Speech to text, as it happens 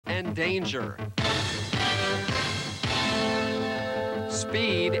and danger.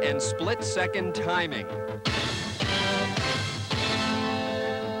 Speed and split-second timing.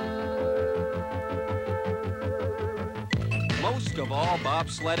 Most of all,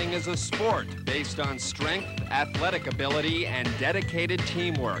 bobsledding is a sport based on strength, athletic ability, and dedicated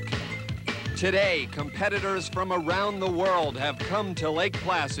teamwork. Today, competitors from around the world have come to Lake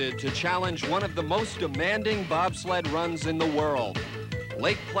Placid to challenge one of the most demanding bobsled runs in the world.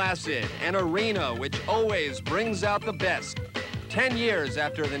 Lake Placid, an arena which always brings out the best. 10 years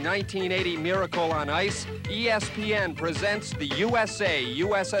after the 1980 Miracle on Ice, ESPN presents the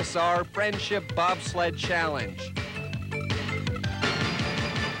USA-USSR Friendship Bobsled Challenge.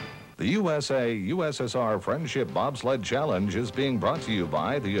 The USA-USSR Friendship Bobsled Challenge is being brought to you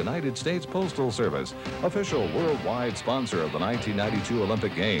by the United States Postal Service, official worldwide sponsor of the 1992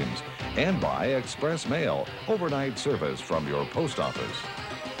 Olympic Games, and by Express Mail, overnight service from your post office.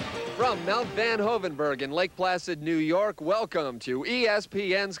 From Mount Van Hoevenberg in Lake Placid, New York, welcome to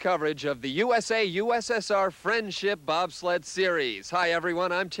ESPN's coverage of the USA-USSR Friendship Bobsled Series. Hi,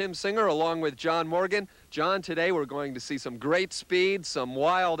 everyone. I'm Tim Singer, along with John Morgan. John, today we're going to see some great speed, some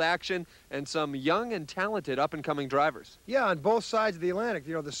wild action, and some young and talented up-and-coming drivers. Yeah, on both sides of the Atlantic.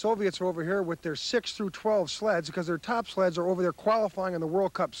 You know, the Soviets are over here with their 6 through 12 sleds because their top sleds are over there qualifying on the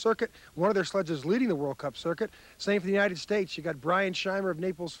World Cup circuit. One of their sleds is leading the World Cup circuit. Same for the United States. You got Brian Scheimer of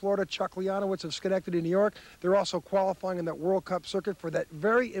Naples, Florida, Chuck Leonowitz of Schenectady, New York. They're also qualifying in that World Cup circuit for that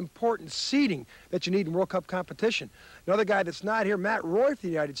very important seeding that you need in World Cup competition. Another guy that's not here, Matt Roy from the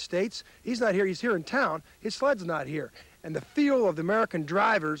United States. He's not here. He's here in town. His sled's not here. And the feel of the American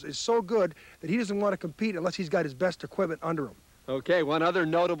drivers is so good that he doesn't want to compete unless he's got his best equipment under him. Okay, one other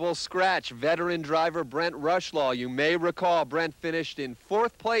notable scratch, veteran driver Brent Rushlaw. You may recall Brent finished in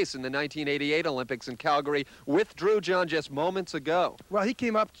 4th place in the 1988 Olympics in Calgary, withdrew, John, just moments ago. Well, he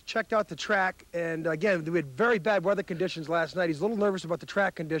came up, checked out the track, and again, we had very bad weather conditions last night. He's a little nervous about the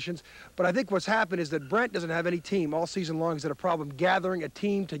track conditions, but I think what's happened is that Brent doesn't have any team. All season long he's had a problem gathering a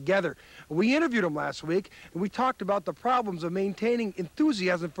team together. We interviewed him last week, and we talked about the problems of maintaining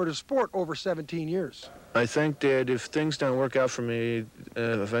enthusiasm for the sport over 17 years. I think that if things don't work out for me,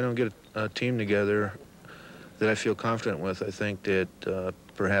 if I don't get a team together that I feel confident with, I think that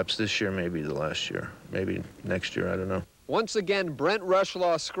perhaps this year may be the last year. Maybe next year, I don't know. Once again, Brent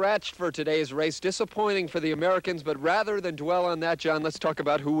Rushlaw scratched for today's race. Disappointing for the Americans, but rather than dwell on that, John, let's talk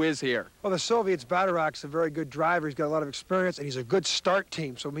about who is here. Well, the Soviets, Badarok's a very good driver. He's got a lot of experience, and he's a good start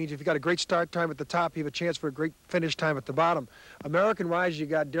team. So it means if you've got a great start time at the top, you have a chance for a great finish time at the bottom. American-wise, you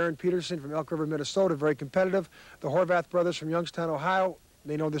got Darren Peterson from Elk River, Minnesota, very competitive. The Horvath brothers from Youngstown, Ohio.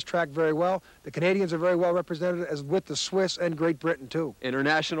 They know this track very well. The Canadians are very well represented, as with the Swiss and Great Britain, too.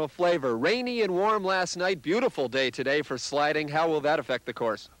 International flavor. Rainy and warm last night. Beautiful day today for sliding. How will that affect the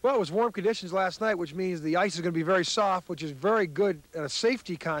course? Well, it was warm conditions last night, which means the ice is going to be very soft, which is very good and a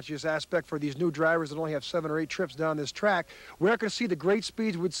safety-conscious aspect for these new drivers that only have 7 or 8 trips down this track. We're not going to see the great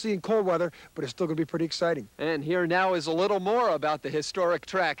speeds we'd see in cold weather, but it's still going to be pretty exciting. And here now is a little more about the historic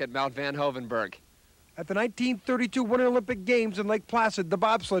track at Mount Van Hoevenberg. At the 1932 Winter Olympic Games in Lake Placid, the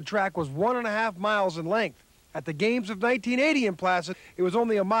bobsled track was 1.5 miles in length. At the Games of 1980 in Placid, it was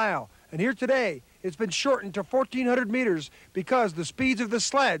only a mile. And here today, it's been shortened to 1,400 meters because the speeds of the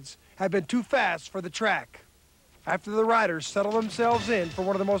sleds have been too fast for the track. After the riders settle themselves in for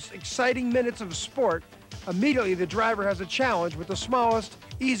one of the most exciting minutes of sport, immediately the driver has a challenge with the smallest,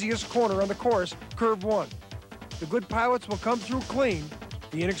 easiest corner on the course, Curve 1. The good pilots will come through clean.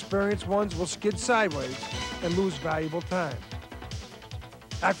 The inexperienced ones will skid sideways and lose valuable time.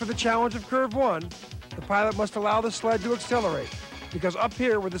 After the challenge of Curve 1, the pilot must allow the sled to accelerate, because up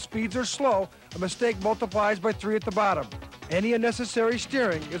here where the speeds are slow, a mistake multiplies by 3 at the bottom. Any unnecessary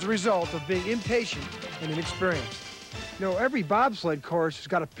steering is a result of being impatient and inexperienced. You know, every bobsled course has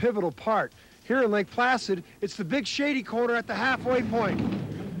got a pivotal part. Here in Lake Placid, it's the big shady corner at the halfway point.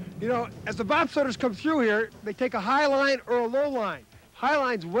 You know, as the bobsledders come through here, they take a high line or a low line. High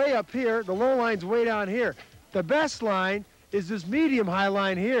line's way up here, the low line's way down here. The best line is this medium high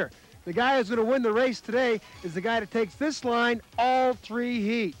line here. The guy who's going to win the race today is the guy that takes this line all 3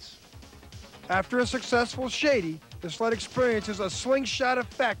 heats. After a successful shady, the sled experiences a slingshot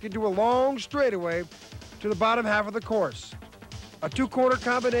effect into a long straightaway to the bottom half of the course. A 2-corner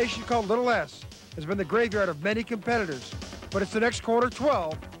combination called Little S has been the graveyard of many competitors, but it's the next corner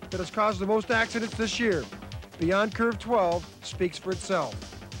 12 that has caused the most accidents this year. Beyond Curve 12 speaks for itself.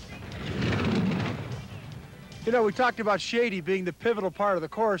 You know, we talked about shady being the pivotal part of the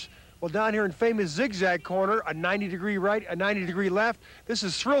course. Well, down here in famous zigzag corner, a 90-degree right, a 90-degree left, this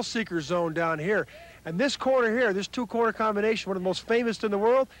is thrill seeker zone down here. And this corner here, this two-corner combination, one of the most famous in the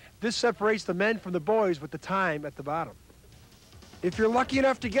world, this separates the men from the boys with the time at the bottom. If you're lucky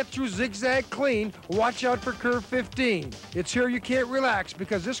enough to get through zigzag clean, watch out for curve 15. It's here you can't relax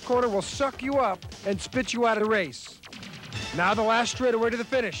because this corner will suck you up and spit you out of the race. Now the last straightaway to the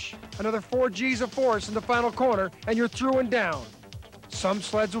finish. Another 4 G's of force in the final corner, and you're through and down. Some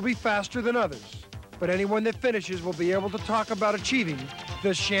sleds will be faster than others, but anyone that finishes will be able to talk about achieving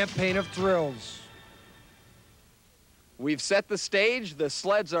the champagne of thrills. We've set the stage. The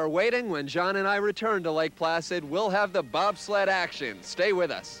sleds are waiting. When John and I return to Lake Placid, we'll have the bobsled action. Stay with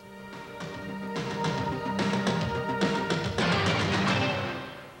us.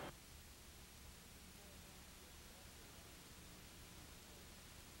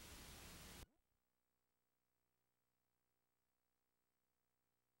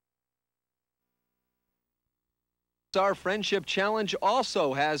 Our Friendship Challenge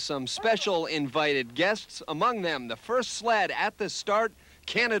also has some special invited guests, among them the first sled at the start,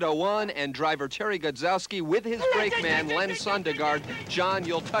 Canada won, and driver Terry Godzowski with his brakeman Len Sundegaard. John,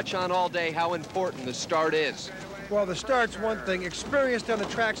 you'll touch on all day how important the start is. Well, the start's one thing, experience down the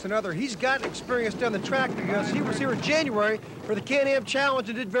track's another. He's got experience down the track because he was here in January for the Can-Am Challenge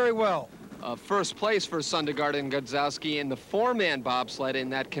and did very well. First place for Sundegaard and Godzowski in the 4-man bobsled in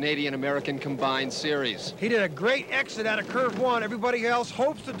that Canadian-American combined series. He did a great exit out of curve 1. Everybody else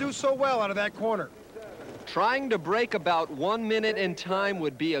hopes to do so well out of that corner. Trying to break about 1 minute in time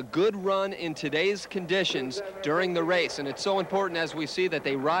would be a good run in today's conditions during the race, and it's so important as we see that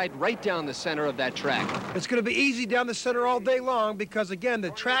they ride right down the center of that track. It's going to be easy down the center all day long because, again,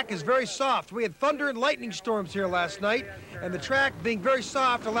 the track is very soft. We had thunder and lightning storms here last night, and the track being very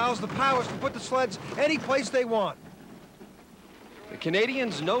soft allows the pilots to put the sleds any place they want. The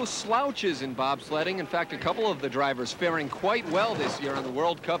Canadians, no slouches in bobsledding. In fact, a couple of the drivers faring quite well this year on the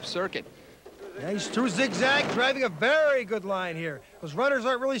World Cup circuit. Yeah, he's through zigzag, driving a very good line here. Those runners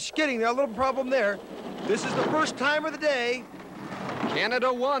aren't really skidding. There's a little problem there. This is the first time of the day.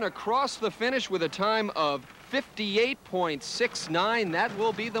 Canada won across the finish with a time of 58.69. That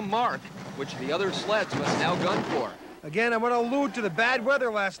will be the mark, which the other sleds must now gun for. Again, I want to allude to the bad weather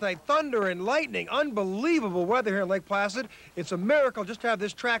last night. Thunder and lightning, unbelievable weather here in Lake Placid. It's a miracle just to have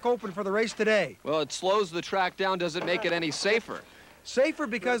this track open for the race today. Well, it slows the track down. Does it make it any safer? Safer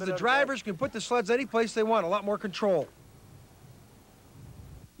because the drivers can put the sleds any place they want, a lot more control.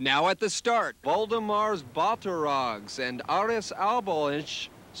 Now at the start, Voldemar's Botorogs and Aris Albolich,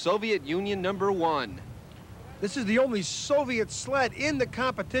 Soviet Union #1. This is the only Soviet sled in the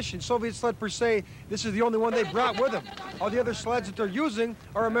competition. Soviet sled per se, this is the only one they brought with them. All the other sleds that they're using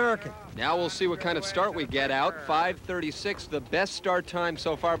are American. Now we'll see what kind of start we get out. 5:36, the best start time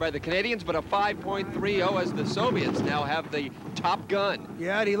so far by the Canadians, but a 5.30 as the Soviets now have the top gun.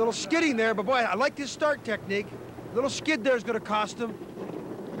 Yeah, a little skidding there, but boy, I like this start technique. A little skid there is going to cost him.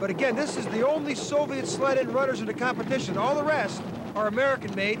 But again, this is the only Soviet sled and runners in the competition. All the rest are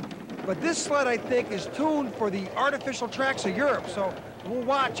American-made. But this sled, I think, is tuned for the artificial tracks of Europe. So we'll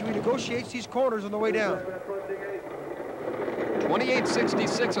watch as he negotiates these corners on the way down.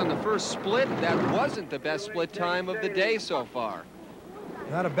 28.66 on the first split. That wasn't the best split time of the day so far.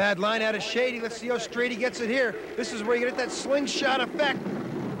 Not a bad line out of shady. Let's see how straight he gets it here. This is where you get that slingshot effect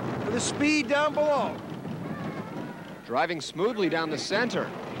for the speed down below. Driving smoothly down the center.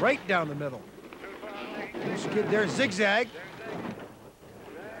 Right down the middle. Skid there, zigzag.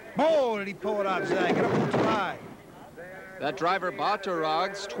 Oh, did he pull it off, Zag? Get up a little too high. That driver,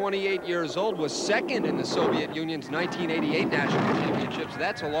 Botorogs, 28 years old, was second in the Soviet Union's 1988 National Championships.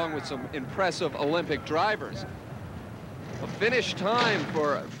 That's along with some impressive Olympic drivers. A finish time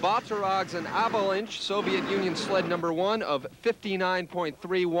for Botorogs and Avalanche, Soviet Union sled #1 of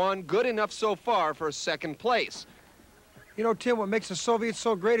 59.31. Good enough so far for second place. You know, Tim, what makes the Soviets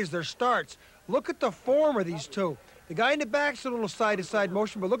so great is their starts. Look at the form of these two. The guy in the back's a little side-to-side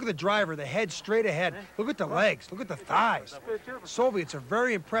motion, but look at the driver, the head straight ahead. Look at the legs, look at the thighs. Soviets are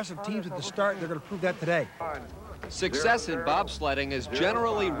very impressive teams at the start. They're going to prove that today. Success in bobsledding is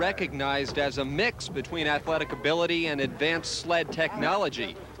generally recognized as a mix between athletic ability and advanced sled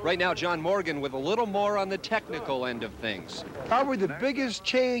technology. Right now, John Morgan with a little more on the technical end of things. Probably the biggest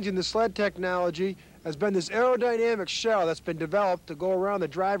change in the sled technology has been this aerodynamic shell that's been developed to go around the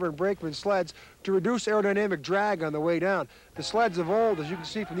driver and brakeman sleds to reduce aerodynamic drag on the way down. The sleds of old, as you can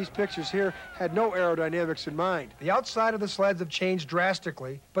see from these pictures here, had no aerodynamics in mind. The outside of the sleds have changed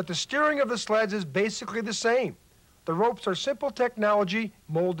drastically, but the steering of the sleds is basically the same. The ropes are simple technology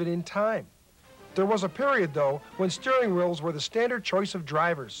molded in time. There was a period, though, when steering wheels were the standard choice of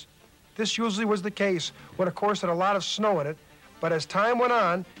drivers. This usually was the case when a course had a lot of snow in it, But as time went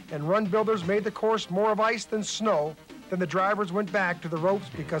on and run builders made the course more of ice than snow, then the drivers went back to the ropes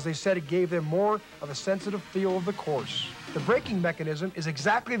because they said it gave them more of a sensitive feel of the course. The braking mechanism is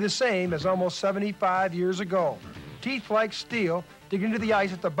exactly the same as almost 75 years ago. Teeth like steel dig into the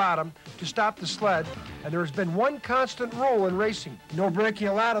ice at the bottom to stop the sled, and there has been one constant rule in racing. No braking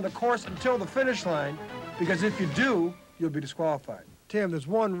allowed on the course until the finish line, because if you do, you'll be disqualified. Tim, there's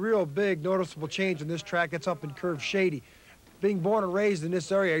one real big noticeable change in this track that's up in Curve Shady. Being born and raised in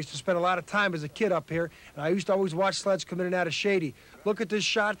this area, I used to spend a lot of time as a kid up here, and I used to always watch sleds come in and out of Shady. Look at this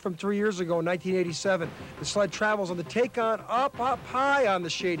shot from 3 years ago in 1987. The sled travels on the take-on up high on the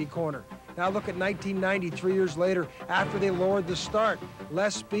Shady corner. Now look at 1990, 3 years later, after they lowered the start.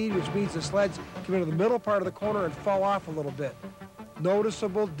 Less speed, which means the sleds come into the middle part of the corner and fall off a little bit.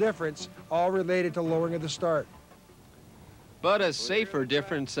 Noticeable difference, all related to lowering of the start. But a safer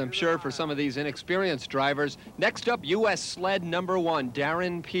difference, I'm sure, for some of these inexperienced drivers. Next up, U.S. sled number 1,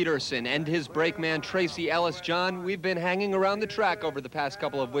 Darren Peterson, and his brakeman, Tracy Ellis. John, we've been hanging around the track over the past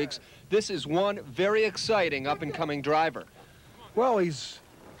couple of weeks. This is one very exciting up-and-coming driver. Well, he's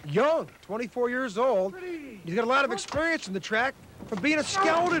young, 24 years old. He's got a lot of experience in the track from being a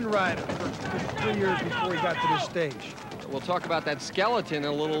skeleton rider for 3 years before he got to this stage. We'll talk about that skeleton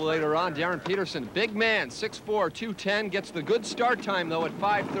a little later on. Darren Peterson, big man, 6'4", 210, gets the good start time, though, at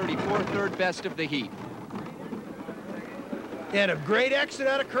 5:34, third best of the heat. And a great exit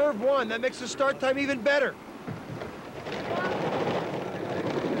out of Curve 1. That makes the start time even better.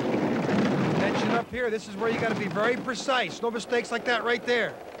 Mention up here, this is where you got to be very precise. No mistakes like that right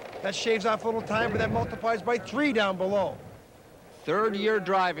there. That shaves off a little time, but that multiplies by 3 down below. Third year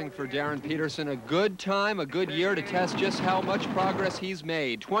driving for Darren Peterson. A good time, a good year to test just how much progress he's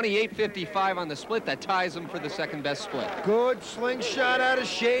made. 28.55 on the split. That ties him for the second best split. Good slingshot out of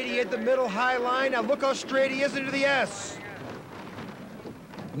Shady at the middle high line. Now look how straight he is into the S.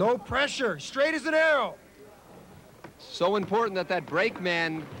 No pressure, straight as an arrow. So important that that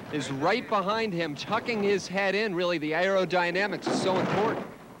brakeman is right behind him, tucking his head in. Really, the aerodynamics is so important.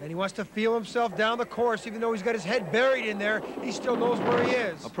 And he wants to feel himself down the course. Even though he's got his head buried in there, he still knows where he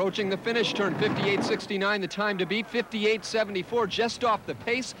is. Approaching the finish turn, 58.69, the time to beat, 58.74, just off the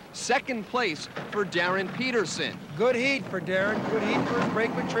pace. Second place for Darren Peterson. Good heat for Darren. Good heat for his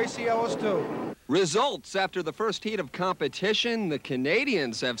brakeman, Tracy Ellis, too. Results after the first heat of competition. The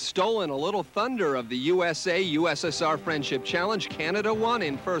Canadians have stolen a little thunder of the USA-USSR Friendship Challenge. Canada won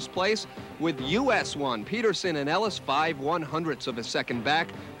in first place, with US won. Peterson and Ellis 5/100ths of a second back.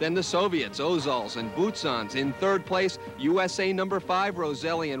 Then the Soviets, Ozals and Butsans in third place. USA number 5,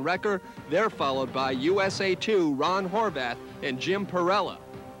 Roselli and Recker. They're followed by USA 2, Ron Horvath and Jim Perella.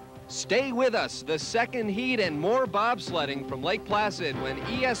 Stay with us, the second heat and more bobsledding from Lake Placid when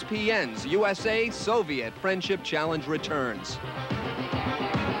ESPN's USA-Soviet Friendship Challenge returns.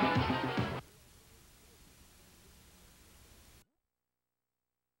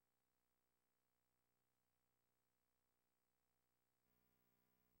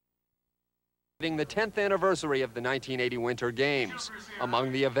 The 10th anniversary of the 1980 Winter Games.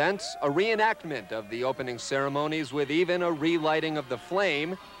 Among the events, a reenactment of the opening ceremonies with even a relighting of the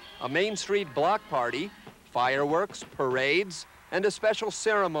flame, a Main Street block party, fireworks, parades, and a special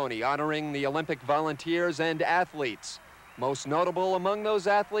ceremony honoring the Olympic volunteers and athletes. Most notable among those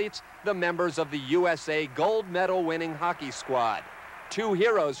athletes, the members of the USA gold medal winning hockey squad. 2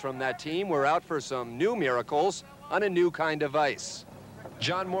 heroes from that team were out for some new miracles on a new kind of ice.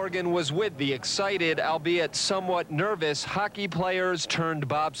 John Morgan was with the excited, albeit somewhat nervous, hockey players turned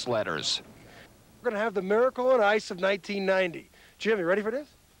bobsledders. We're going to have the miracle on ice of 1990. Jim, you ready for this?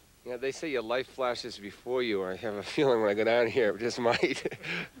 Yeah, they say your life flashes before you. I have a feeling when I go down here, it just might.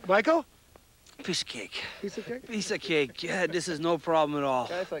 Michael? Piece of cake. Piece of cake? Piece of cake. Yeah, this is no problem at all.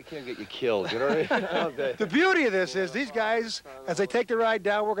 Guys, I can't get you killed, you know what I mean? The beauty of this is these guys, as they take the ride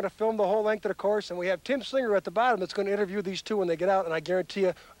down, we're going to film the whole length of the course, and we have Tim Singer at the bottom that's going to interview these two when they get out, and I guarantee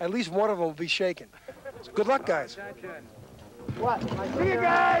you at least one of them will be shaken. So good luck, guys. What? See you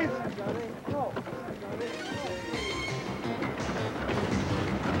guys!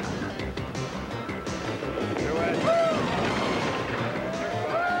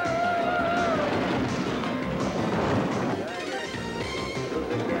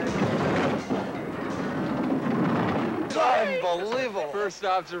 Unbelievable. First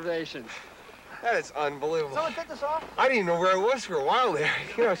observations. That is unbelievable. Someone take this off? I didn't even know where I was for a while there.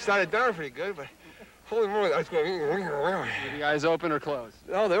 You know, I started down pretty good, but holy moly, I was going. Were the eyes open or closed?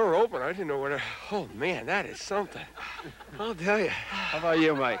 No, they were open. I didn't know where to. Oh, man, that is something. I'll tell you. How about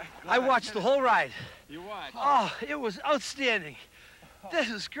you, Mike? I watched the whole ride. You watched? Oh, it was outstanding. This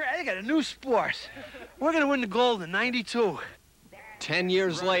is great. I got a new sport. We're going to win the gold in '92. 10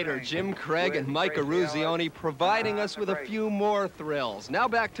 years later, Jim Craig and Mike Eruzione providing us with a few more thrills. Now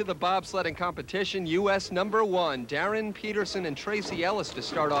back to the bobsledding competition. U.S. #1, Darren Peterson and Tracy Ellis to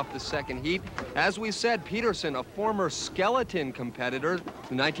start off the second heat. As we said, Peterson, a former skeleton competitor,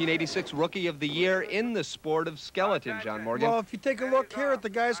 the 1986 Rookie of the Year in the sport of skeleton, John Morgan. Well, if you take a look here at the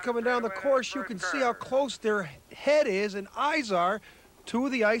guys coming down the course, you can see how close their head is and eyes are to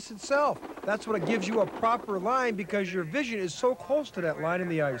the ice itself. That's what it gives you a proper line, because your vision is so close to that line in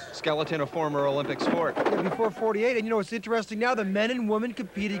the ice. Skeleton, a former Olympic sport. Yeah, before 48, and you know, it's interesting now, the men and women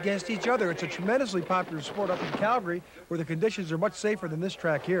compete against each other. It's a tremendously popular sport up in Calgary, where the conditions are much safer than this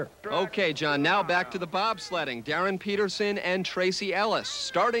track here. Okay, John, now back to the bobsledding. Darren Peterson and Tracy Ellis.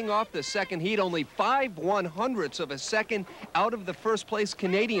 Starting off the second heat, only 5/100ths of a second out of the first place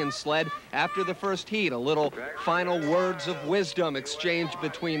Canadian sled after the first heat. A little final words of wisdom exchanged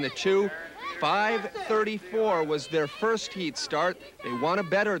between the two. 5:34 was their first heat start. They want to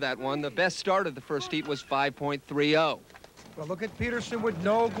better that one. The best start of the first heat was 5.30. Well, look at Peterson with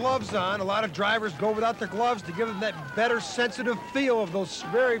no gloves on. A lot of drivers go without their gloves to give them that better sensitive feel of those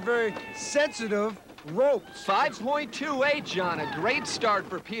very, very sensitive ropes. 5.28, John. A great start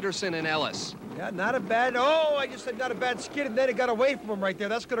for Peterson and Ellis. Yeah, not a bad, oh, I just said not a bad skid, and then it got away from him right there.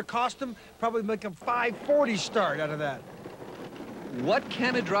 That's going to cost him, probably make him 5:40 start out of that. What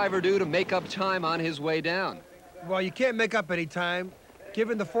can a driver do to make up time on his way down? Well, you can't make up any time.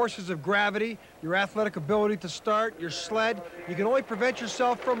 Given the forces of gravity, your athletic ability to start, your sled, you can only prevent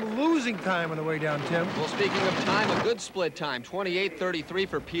yourself from losing time on the way down, Tim. Well, speaking of time, a good split time, 28:33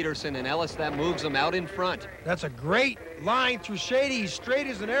 for Peterson and Ellis. That moves them out in front. That's a great line through Shady. He's straight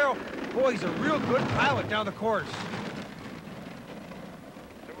as an arrow. Boy, he's a real good pilot down the course.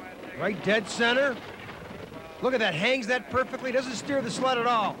 Right dead center. Look at that, hangs that perfectly, doesn't steer the sled at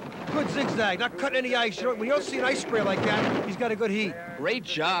all. Good zigzag, not cutting any ice. You know, when you don't see an ice spray like that, he's got a good heat. Great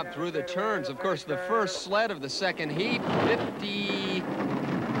job through the turns. Of course, the first sled of the second heat,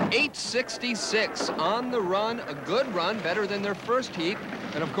 58.66 on the run. A good run, better than their first heat.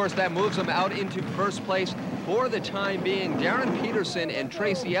 And of course, that moves them out into first place for the time being. Darren Peterson and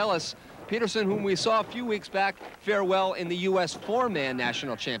Tracy Ellis. Peterson, whom we saw a few weeks back, fare well in the U.S. four-man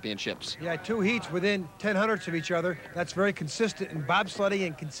national championships. Yeah, two heats within 0.10 of each other. That's very consistent, and bobsledding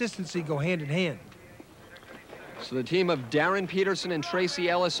and consistency go hand in hand. So the team of Darren Peterson and Tracy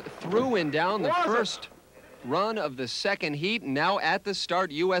Ellis through and down the first run of the second heat. Now at the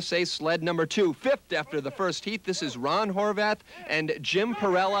start, USA sled #2. Fifth after the first heat, this is Ron Horvath and Jim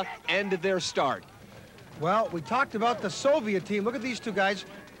Perella and their start. Well, we talked about the Soviet team. Look at these two guys.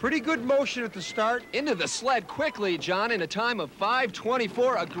 Pretty good motion at the start. Into the sled quickly, John, in a time of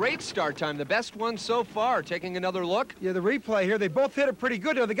 5:24. A great start time, the best one so far. Taking another look. Yeah, the replay here, they both hit it pretty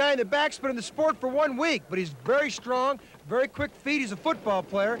good. Now, the guy in the back's been in the sport for 1 week, but he's very strong, very quick feet. He's a football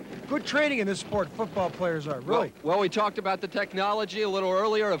player. Good training in this sport, football players are, really. Well, we talked about the technology a little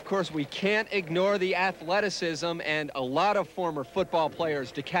earlier. Of course, we can't ignore the athleticism, and a lot of former football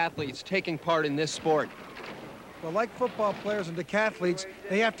players, decathletes, taking part in this sport. Well, like football players and decathletes,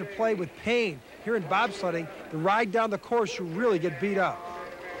 they have to play with pain. Here in bobsledding, the ride down the course, you really get beat up.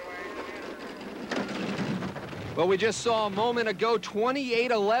 Well, we just saw a moment ago,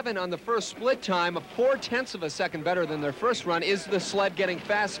 28:11 on the first split time, 0.4 of a second better than their first run. Is the sled getting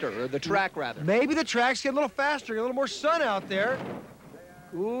faster, or the track, rather? Maybe the track's getting a little faster, a little more sun out there.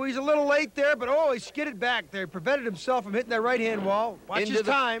 Ooh, he's a little late there, but oh, he skidded back there. He prevented himself from hitting that right-hand wall. Watch his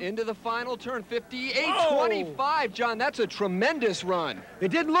time. Into the final turn, 58.25. John, that's a tremendous run.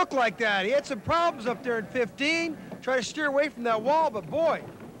 It didn't look like that. He had some problems up there in 15. Try to steer away from that wall, but boy,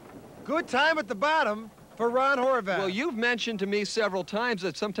 good time at the bottom for Ron Horvath. Well, you've mentioned to me several times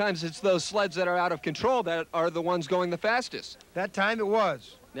that sometimes it's those sleds that are out of control that are the ones going the fastest. That time it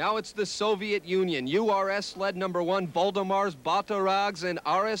was. Now it's the Soviet Union. URS sled #1, Voldemars, Batarags, and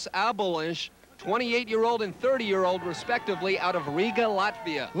Aris Abelinsh, 28-year-old and 30-year-old, respectively, out of Riga,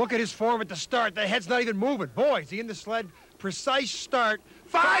 Latvia. Look at his form at the start. The head's not even moving. Boy, is he in the sled. Precise start.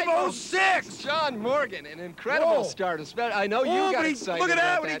 5:06! John Morgan, an incredible start. I know you got excited. Look at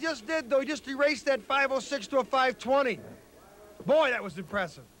about that, what he just did, though. He just erased that 5:06 to a 5:20. Boy, that was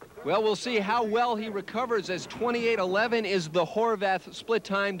impressive. Well, we'll see how well he recovers, as 28:11 is the Horvath split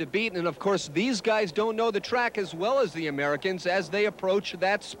time to beat. And, of course, these guys don't know the track as well as the Americans as they approach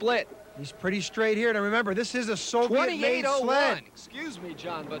that split. He's pretty straight here. Now, remember, this is a Soviet-made sled. Excuse me,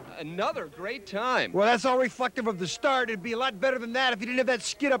 John, but another great time. Well, that's all reflective of the start. It'd be a lot better than that if he didn't have that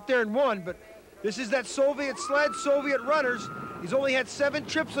skid up there and won. But this is that Soviet sled, Soviet runners. He's only had 7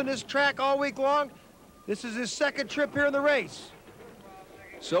 trips on this track all week long. This is his second trip here in the race.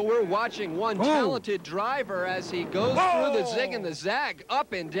 So we're watching one talented driver as he goes through the zig and the zag,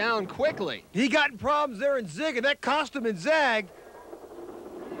 up and down quickly. He got in problems there in zig, and that cost him in zag.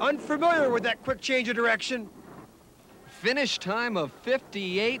 Unfamiliar with that quick change of direction. Finish time of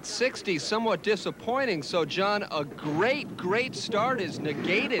 58.60, somewhat disappointing. So, John, a great start is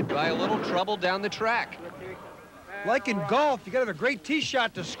negated by a little trouble down the track. Like in golf, you got to have a great tee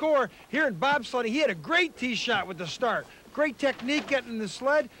shot to score. Here in bobsledding, he had a great tee shot with the start. Great technique getting the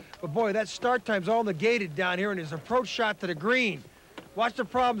sled, but boy, that start time's all negated down here in his approach shot to the green. Watch the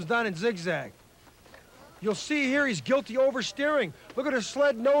problems down in zigzag. You'll see here he's guilty oversteering. Look at his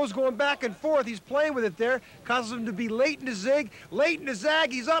sled nose going back and forth. He's playing with it there. Causes him to be late in the zig, late in the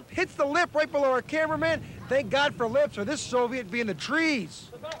zag. He's up, hits the lip right below our cameraman. Thank God for lips, or this Soviet be in the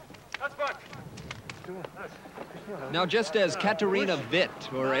trees. Now, just as Katerina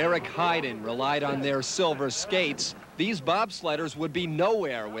Witt or Eric Heiden relied on their silver skates, these bobsledders would be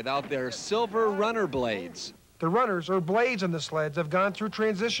nowhere without their silver runner blades. The runners, or blades on the sleds, have gone through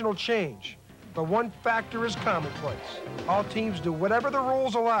transitional change. But one factor is commonplace. All teams do whatever the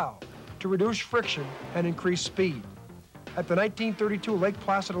rules allow to reduce friction and increase speed. At the 1932 Lake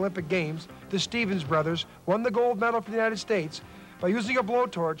Placid Olympic Games, the Stevens brothers won the gold medal for the United States by using a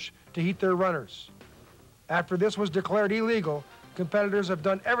blowtorch to heat their runners. After this was declared illegal, competitors have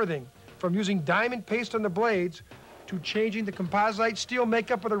done everything from using diamond paste on the blades to changing the composite steel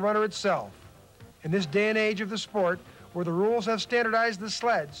makeup of the runner itself. In this day and age of the sport, where the rules have standardized the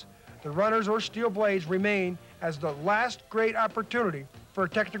sleds, the runners or steel blades remain as the last great opportunity for a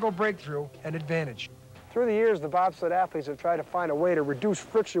technical breakthrough and advantage. Through the years, the bobsled athletes have tried to find a way to reduce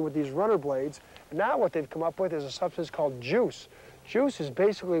friction with these runner blades. And now what they've come up with is a substance called juice. Juice is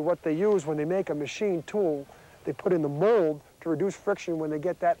basically what they use when they make a machine tool. They put in the mold to reduce friction when they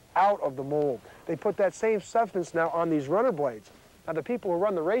get that out of the mold. They put that same substance now on these runner blades. Now the people who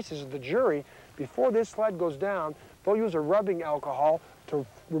run the races, the jury, before this sled goes down, they'll use a rubbing alcohol to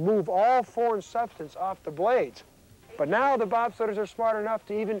remove all foreign substance off the blades. But now the bobsledders are smart enough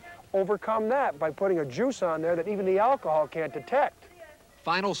to even overcome that by putting a juice on there that even the alcohol can't detect.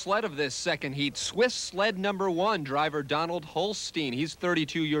 Final sled of this second heat, Swiss sled number 1, driver Donald Holstein. He's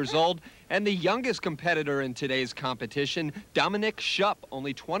 32 years old, and the youngest competitor in today's competition, Dominik Schupp,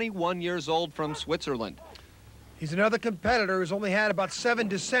 only 21 years old from Switzerland. He's another competitor who's only had about 7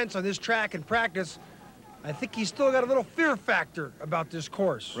 descents on this track in practice. I think he's still got a little fear factor about this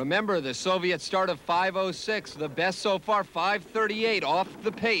course. Remember, the Soviet start of 5:06, the best so far, 5:38, off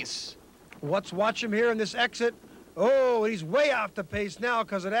the pace. Let's watch him here in this exit. Oh, he's way off the pace now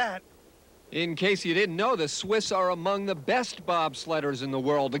because of that. In case you didn't know, the Swiss are among the best bobsledders in the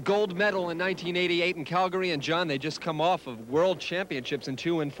world. The gold medal in 1988 in Calgary, and John, they just come off of world championships in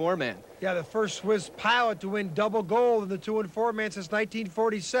 2- and 4-man. Yeah, the first Swiss pilot to win double gold in the 2- and 4-man since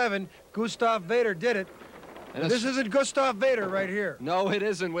 1947. Gustav Vader did it. And this isn't Gustav Vader right here. No, it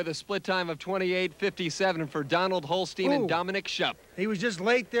isn't, with a split time of 28:57 for Donald Holstein and Dominik Schupp. He was just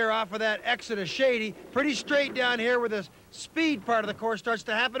late there off of that exit of Shady. Pretty straight down here where the speed part of the course starts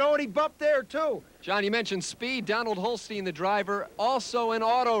to happen. Oh, and he bumped there, too. John, you mentioned speed. Donald Holstein, the driver, also an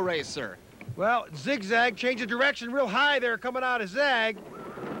auto racer. Well, zigzag, change of direction real high there coming out of zag.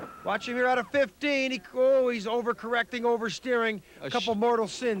 Watch him here out of 15. He's overcorrecting, oversteering. A couple mortal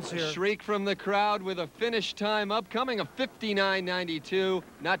sins here. A shriek from the crowd with a finish time upcoming of 59.92.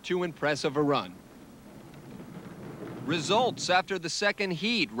 Not too impressive a run. Results after the second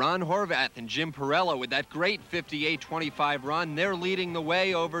heat. Ron Horvath and Jim Perella with that great 58.25 run. They're leading the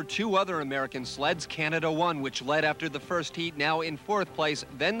way over 2 other American sleds. Canada won, which led after the first heat, now in 4th place.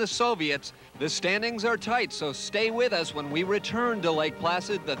 Then the Soviets. The standings are tight, so stay with us when we return to Lake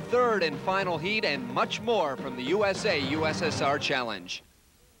Placid, the 3rd and final heat, and much more from the USA-USSR Challenge.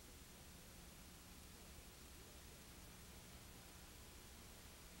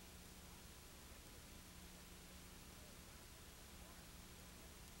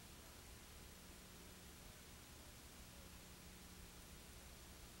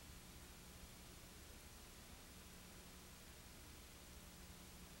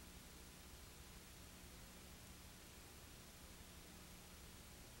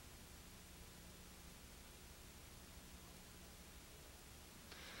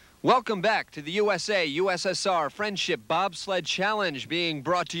 Welcome back to the USA-USSR Friendship Bobsled Challenge, being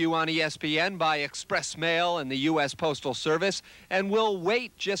brought to you on ESPN by Express Mail and the U.S. Postal Service. And we'll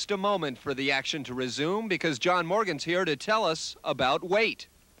wait just a moment for the action to resume because John Morgan's here to tell us about weight.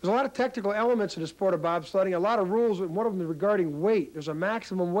 There's a lot of technical elements in the sport of bobsledding, a lot of rules, and one of them is regarding weight. There's a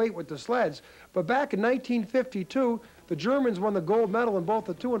maximum weight with the sleds. But back in 1952, the Germans won the gold medal in both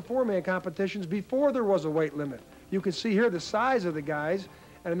the 2- and 4-man competitions before there was a weight limit. You can see here the size of the guys.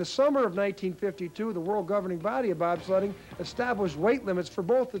 And in the summer of 1952, the world governing body of bobsledding established weight limits for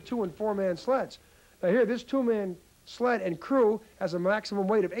both the 2- and 4-man sleds. Now here, this 2-man sled and crew has a maximum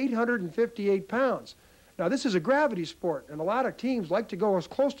weight of 858 pounds. Now this is a gravity sport, and a lot of teams like to go as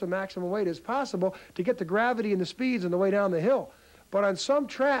close to maximum weight as possible to get the gravity and the speeds on the way down the hill. But on some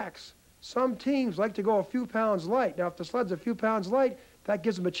tracks, some teams like to go a few pounds light. Now if the sled's a few pounds light, that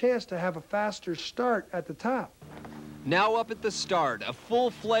gives them a chance to have a faster start at the top. Now up at the start, a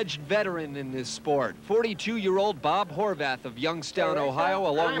full-fledged veteran in this sport, 42-year-old Bob Horvath of Youngstown, Ohio,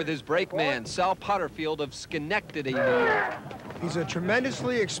 along with his brakeman, Sal Potterfield of Schenectady. He's a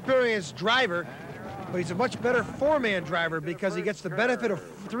tremendously experienced driver, but he's a much better 4-man driver because he gets the benefit of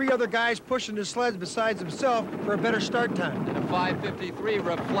 3 other guys pushing the sleds besides himself for a better start time. And a 5:53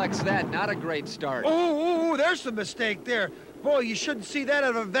 reflects that. Not a great start. Ooh, there's the mistake there. Boy, you shouldn't see that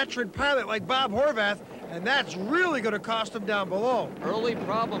out of a veteran pilot like Bob Horvath, and that's really going to cost him down below. Early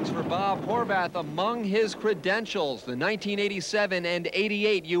problems for Bob Horvath among his credentials. The 1987 and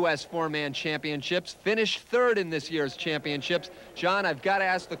 88 U.S. 4-man championships, finished 3rd in this year's championships. John, I've got to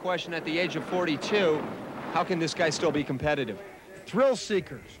ask the question at the age of 42, how can this guy still be competitive? Thrill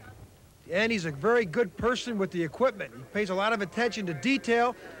seekers. And he's a very good person with the equipment. He pays a lot of attention to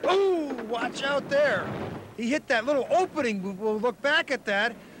detail. Ooh, watch out there. He hit that little opening. We'll look back at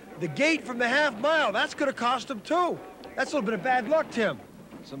that. The gate from the half-mile, that's going to cost him, too. That's a little bit of bad luck, Tim.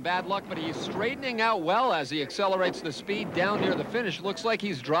 Some bad luck, but he's straightening out well as he accelerates the speed down near the finish. Looks like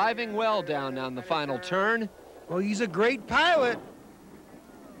he's driving well down on the final turn. Well, he's a great pilot.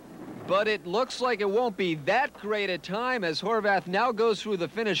 But it looks like it won't be that great a time as Horvath now goes through the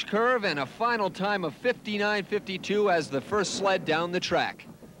finish curve and a final time of 59.52 as the first sled down the track.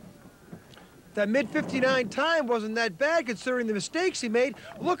 That mid-59 time wasn't that bad considering the mistakes he made.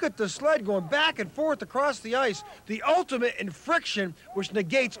 Look at the sled going back and forth across the ice. The ultimate in friction, which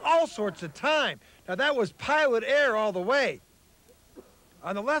negates all sorts of time. Now that was pilot error all the way.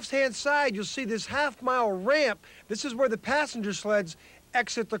 On the left-hand side, you'll see this half-mile ramp. This is where the passenger sleds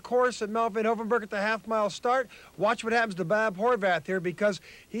exit the course at Melvin Hovenberg at the half-mile start. Watch what happens to Bob Horvath here because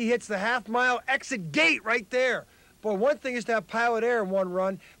he hits the half-mile exit gate right there. Boy, one thing is to have pilot error in one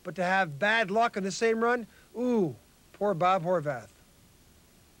run, but to have bad luck in the same run, ooh, poor Bob Horvath.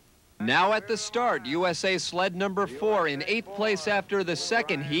 Now at the start, USA sled number 4 in 8th place after the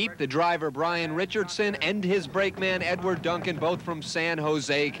second heat. The driver, Brian Richardson, and his brakeman, Edward Duncan, both from San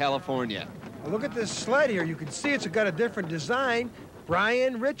Jose, California. Well, look at this sled here. You can see it's got a different design.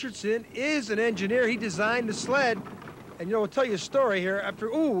 Brian Richardson is an engineer. He designed the sled. And, you know, I'll tell you a story here. After,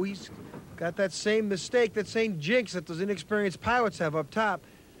 ooh, he's got that same mistake, that same jinx that those inexperienced pilots have up top.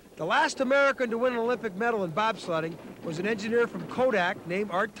 The last American to win an Olympic medal in bobsledding was an engineer from Kodak named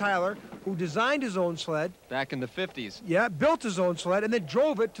Art Tyler, who designed his own sled. Back in the 50s. Yeah, built his own sled, and then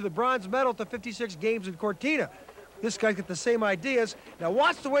drove it to the bronze medal at the 56 games in Cortina. This guy's got the same ideas. Now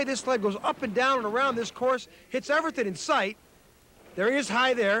watch the way this sled goes up and down and around this course, hits everything in sight. There he is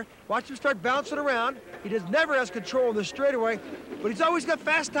high there. Watch him start bouncing around. He never has control of the straightaway, but he's always got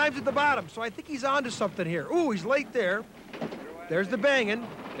fast times at the bottom, so I think he's onto something here. Ooh, he's late there. There's the banging.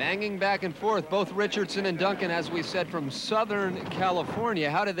 Banging back and forth, both Richardson and Duncan, as we said, from Southern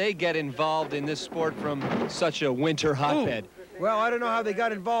California. How did they get involved in this sport from such a winter hotbed? Ooh. Well, I don't know how they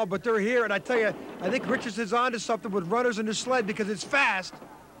got involved, but they're here, and I tell you, I think Richardson's onto something with runners in the sled because it's fast.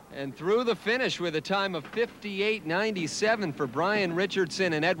 And through the finish with a time of 58.97 for Brian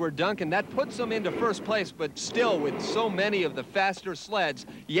Richardson and Edward Duncan. That puts them into first place, but still with so many of the faster sleds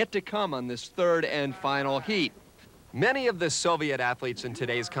yet to come on this third and final heat. Many of the Soviet athletes in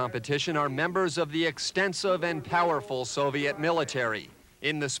today's competition are members of the extensive and powerful Soviet military.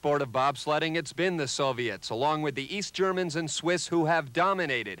 In the sport of bobsledding, it's been the Soviets, along with the East Germans and Swiss, who have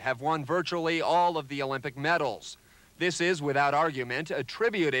dominated, have won virtually all of the Olympic medals. This is, without argument,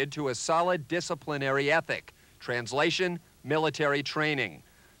 attributed to a solid disciplinary ethic. Translation, military training.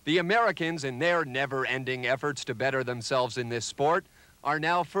 The Americans, in their never-ending efforts to better themselves in this sport, are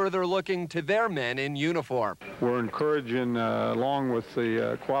now further looking to their men in uniform. We're encouraging, along with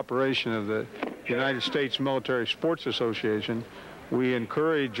the cooperation of the United States Military Sports Association, we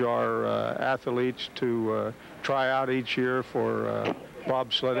encourage our athletes to try out each year for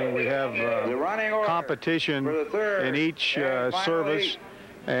bobsledding. We have competition in each service,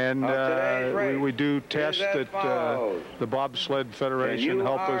 and we do tests that the Bobsled Federation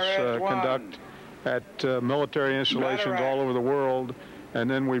help us conduct at military installations all over the world, and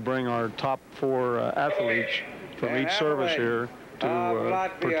then we bring our top 4 athletes from each service here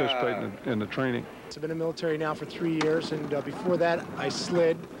to participate in the training. I've been in the military now for 3 years, and before that I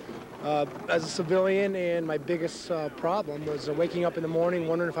slid as a civilian, and my biggest problem was waking up in the morning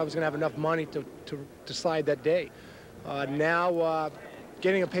wondering if I was going to have enough money to slide that day. Now,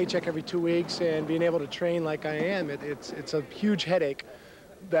 getting a paycheck every 2 weeks and being able to train like I am, it's a huge headache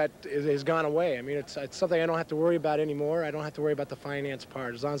that has gone away. I mean, it's something I don't have to worry about anymore. I don't have to worry about the finance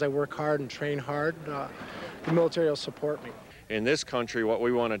part. As long as I work hard and train hard, the military will support me. In this country, what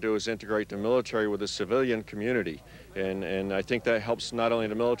we want to do is integrate the military with the civilian community. And I think that helps not only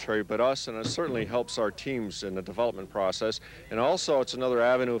the military, but us, and it certainly helps our teams in the development process. And also, it's another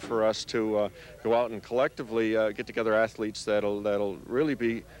avenue for us to go out and collectively get together athletes that'll really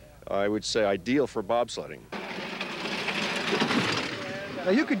be, I would say, ideal for bobsledding.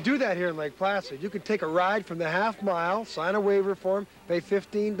 Now, you could do that here in Lake Placid. You could take a ride from the half mile, sign a waiver form, pay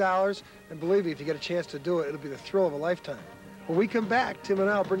 $15, and believe me, if you get a chance to do it, it'll be the thrill of a lifetime. When we come back, Tim and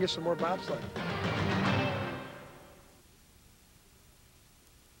I will bring you some more bobsledding.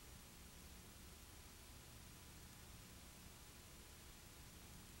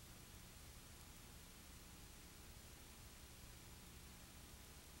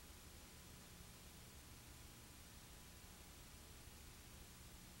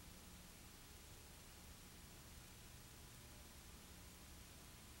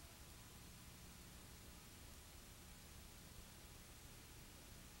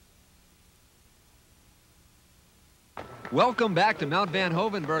 Welcome back to Mount Van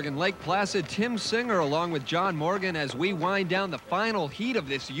Hoevenberg and Lake Placid. Tim Singer along with John Morgan as we wind down the final heat of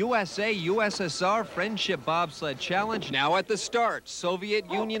this USA-USSR Friendship Bobsled Challenge. Now at the start, Soviet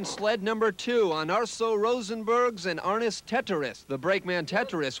Union sled number 2 on Arso Rosenbergs and Arnis Teteris, the brakeman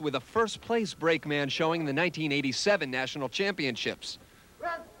Teteris, with a first-place brakeman showing the 1987 National Championships.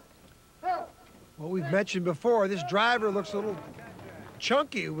 Well, we've mentioned before, this driver looks a little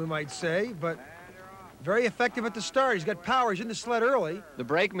chunky, we might say, but very effective at the start. He's got power. He's in the sled early. The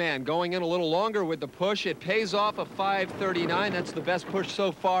brakeman going in a little longer with the push. It pays off a 5:39. That's the best push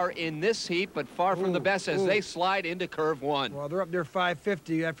so far in this heat, but far from the best as they slide into curve 1. Well, they're up there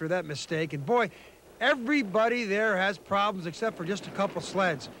 5:50 after that mistake. And boy, everybody there has problems except for just a couple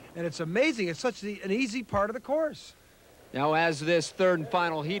sleds. And it's amazing. It's such an easy part of the course. Now, as this third and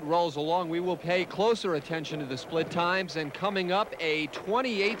final heat rolls along, we will pay closer attention to the split times, and coming up, a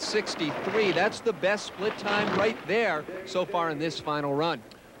 28:63. That's the best split time right there so far in this final run.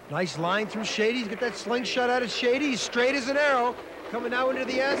 Nice line through Shady. He's got that slingshot out of Shady. He's straight as an arrow. Coming now into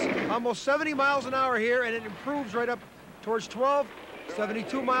the S. Almost 70 miles an hour here, and it improves right up towards 12.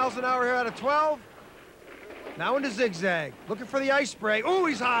 72 miles an hour here out of 12. Now into zigzag. Looking for the ice spray. Ooh,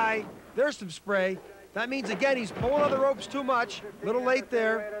 he's high. There's some spray. That means, again, he's pulling on the ropes too much. A little late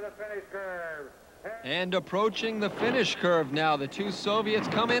there. And approaching the finish curve now. The two Soviets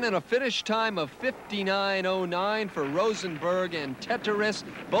come in at a finish time of 59:09 for Rosenberg and Teteris.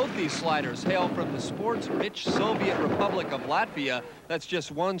 Both these sliders hail from the sports-rich Soviet Republic of Latvia. That's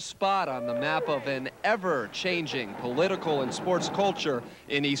just one spot on the map of an ever-changing political and sports culture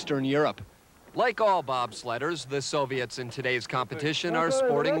in Eastern Europe. Like all bobsledders, the Soviets in today's competition are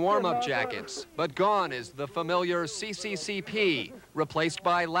sporting warm-up jackets. But gone is the familiar CCCP, replaced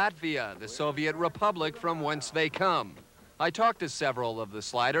by Latvia, the Soviet Republic from whence they come. I talked to several of the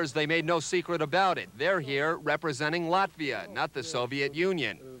sliders. They made no secret about it. They're here representing Latvia, not the Soviet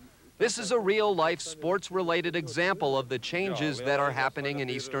Union. This is a real-life sports-related example of the changes that are happening in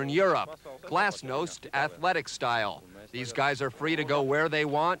Eastern Europe. Glasnost athletic style. These guys are free to go where they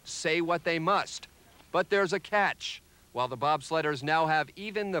want, say what they must. But there's a catch. While the bobsledders now have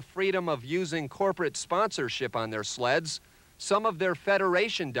even the freedom of using corporate sponsorship on their sleds, some of their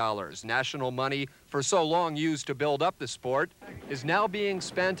federation dollars, national money for so long used to build up the sport, is now being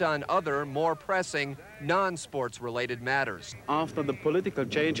spent on other, more pressing, non-sports related matters. After the political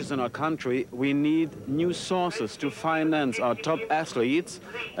changes in our country, we need new sources to finance our top athletes,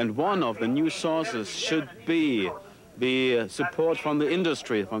 and one of the new sources should be the support from the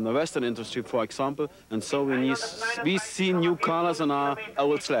industry, from the Western industry, for example, and so we see new colors on our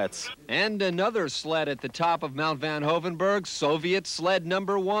old sleds. And another sled at the top of Mount Van Hoevenberg, Soviet sled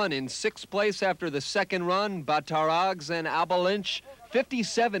number 1 in 6th place after the second run, Batarags and Abalinch,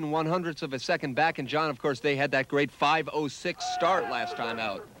 57 100ths of a second back, and John, of course, they had that great 5:06 start last time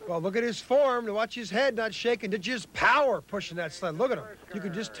out. Well, look at his form. To watch his head not shaking. Just power pushing that sled. Look at him. You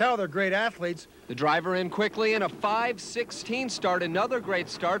can just tell they're great athletes. The driver in quickly in a 5:16 start. Another great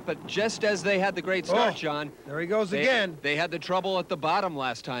start, but just as they had the great start, John. There he goes again. They had the trouble at the bottom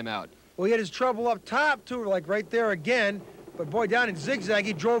last time out. Well, he had his trouble up top, too, like right there again. But, boy, down in zigzag,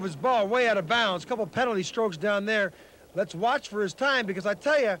 he drove his ball way out of bounds. A couple penalty strokes down there. Let's watch for his time, because I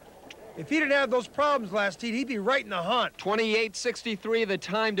tell you, If he didn't have those problems last heat, he'd be right in the hunt. 28.63 the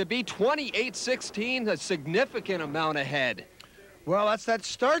time to beat. 28.16, a significant amount ahead. Well, that's that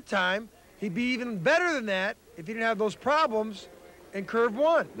start time. He'd be even better than that if he didn't have those problems in curve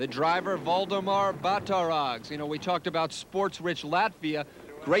 1. The driver, Valdemar Batarags. You know, we talked about sports-rich Latvia.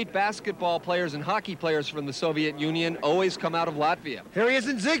 Great basketball players and hockey players from the Soviet Union always come out of Latvia. Here he is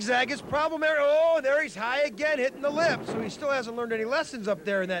in zigzag. His problem area. Oh, there he's high again, hitting the lip. So he still hasn't learned any lessons up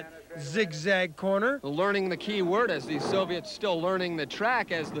there in that zigzag corner. Learning the key word as the Soviets still learning the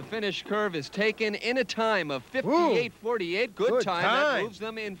track as the finish curve is taken in a time of 58.48. Good time. That moves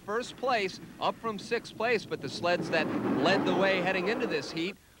them in first place, up from 6th place. But the sleds that led the way heading into this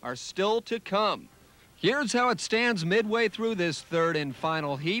heat are still to come. Here's how it stands midway through this third and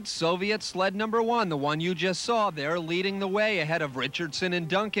final heat. Soviet sled number 1, the one you just saw, they're leading the way ahead of Richardson and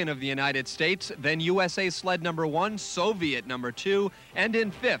Duncan of the United States. Then USA sled number 1, Soviet number 2, and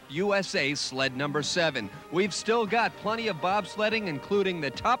in 5th, USA sled number 7. We've still got plenty of bobsledding, including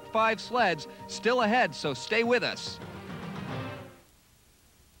the top 5 sleds, still ahead, so stay with us.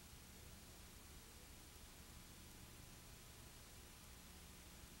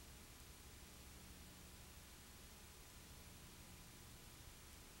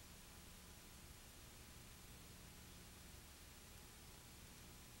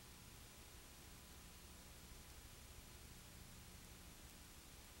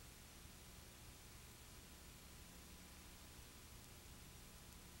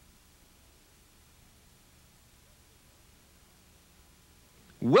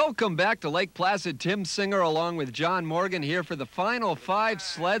 Welcome back to Lake Placid. Tim Singer along with John Morgan here for the final 5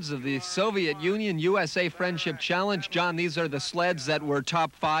 sleds of the Soviet Union-USA Friendship Challenge. John, these are the sleds that were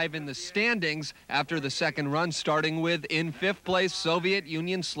top 5 in the standings after the second run, starting with in 5th place, Soviet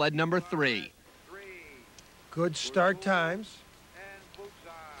Union sled number 3. Good start times.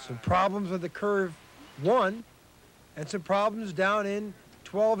 Some problems with the curve 1 and some problems down in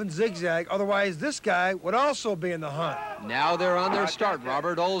 12 and zigzag. Otherwise, this guy would also be in the hunt. Now they're on their start.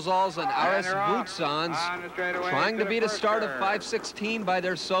 Robert Ozals and Aris Vutsans trying to beat a start of 5.16 by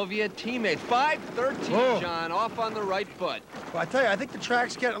their Soviet teammate. 5.13, John, off on the right foot. Well, I tell you, I think the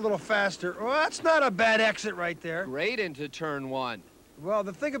track's getting a little faster. Well, that's not a bad exit right there. Great into turn 1. Well,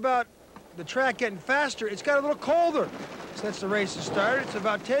 the thing about the track getting faster, it's got a little colder since the race has started. It's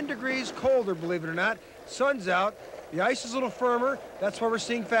about 10 degrees colder, believe it or not. Sun's out. The ice is a little firmer. That's why we're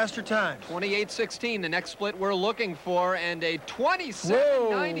seeing faster times. 28.16, the next split we're looking for, and a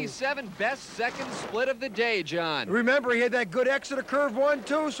 27.97 best second split of the day, John. Remember, he had that good exit of curve 1,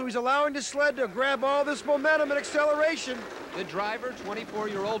 too, so he's allowing the sled to grab all this momentum and acceleration. The driver,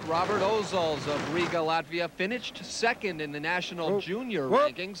 24-year-old Robert Ozals of Riga, Latvia, finished second in the national junior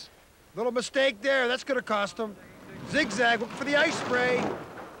rankings. Little mistake there. That's going to cost him. Zigzag, look for the ice spray.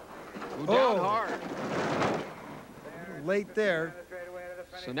 Down hard. Late there.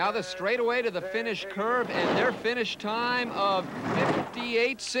 So now the straightaway to the finish curve, and their finish time of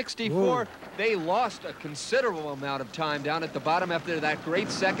 58.64. They lost a considerable amount of time down at the bottom after that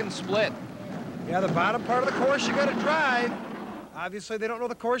great second split. Yeah, the bottom part of the course you got to drive. Obviously, they don't know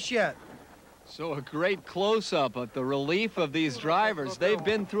the course yet. So a great close-up of the relief of these drivers. They've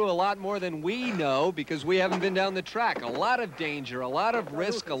been through a lot more than we know because we haven't been down the track. A lot of danger, a lot of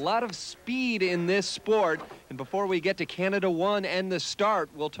risk, a lot of speed in this sport. And before we get to Canada 1 and the start,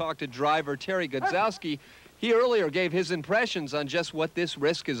 we'll talk to driver Terry Godzowski. He earlier gave his impressions on just what this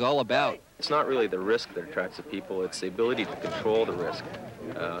risk is all about. It's not really the risk that attracts the people, it's the ability to control the risk.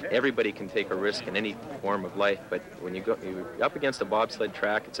 Everybody can take a risk in any form of life, but when you're up against a bobsled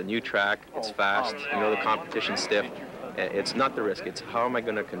track, it's a new track, it's fast, you know the competition's stiff. It's not the risk, it's how am I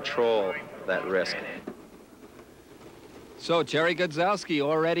going to control that risk. So Terry Godzowski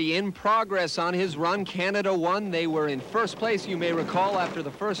already in progress on his run. Canada 1. They were in first place, you may recall, after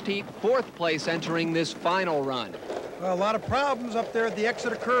the first heat. 4th place entering this final run. Well, a lot of problems up there at the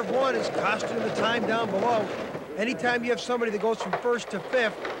exit of curve 1 is costing the time down below. Anytime you have somebody that goes from 1st to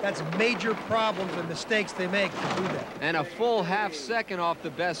 5th, that's major problems and mistakes they make to do that. And a full half second off the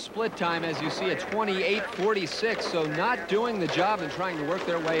best split time, as you see, at 28.46. So not doing the job and trying to work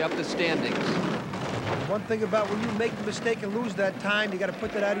their way up the standings. One thing about when you make the mistake and lose that time, you got to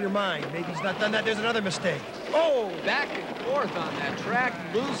put that out of your mind. Maybe he's not done that. There's another mistake. Oh, back and forth on that track,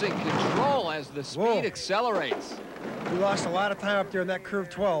 losing control as the speed accelerates. We lost a lot of time up there in that curve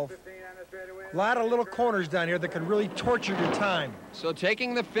 12. A lot of little corners down here that can really torture your time. So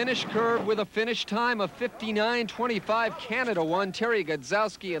taking the finish curve with a finish time of 59.25, Canada 1. Terry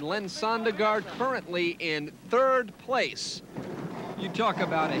Godzowski and Len Sondergaard currently in 3rd place. You talk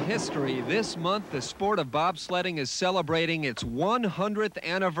about a history. This month, the sport of bobsledding is celebrating its 100th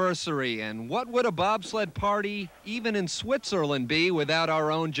anniversary. And what would a bobsled party, even in Switzerland, be without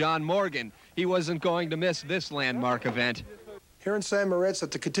our own John Morgan? He wasn't going to miss this landmark event. Here in St. Moritz,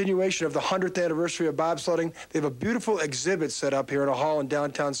 at the continuation of the 100th anniversary of bobsledding, they have a beautiful exhibit set up here in a hall in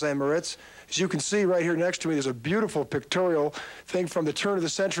downtown St. Moritz. As you can see right here next to me, there's a beautiful pictorial thing from the turn of the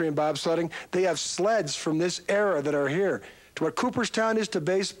century in bobsledding. They have sleds from this era that are here. To what Cooperstown is to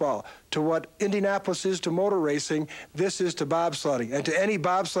baseball, to what Indianapolis is to motor racing, this is to bobsledding. And to any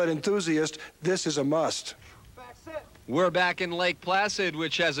bobsled enthusiast, this is a must. We're back in Lake Placid,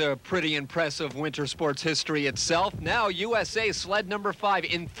 which has a pretty impressive winter sports history itself. Now USA sled number 5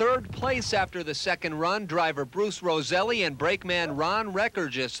 in 3rd place after the second run. Driver Bruce Roselli and brakeman Ron Recker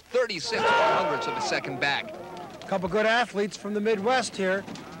just 36/100ths of a second back. A couple good athletes from the Midwest here.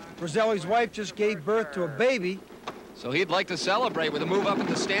 Roselli's wife just gave birth to a baby. So he'd like to celebrate with a move up in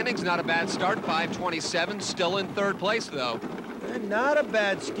the standings. Not a bad start, 5:27, still in 3rd place, though. And not a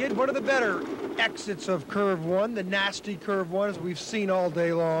bad skid. One of the better exits of Curve 1, the nasty Curve 1, as we've seen all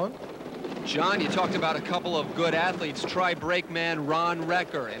day long. John, you talked about a couple of good athletes. Try brakeman Ron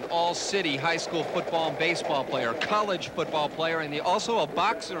Recker, an all-city high school football and baseball player, college football player, and also a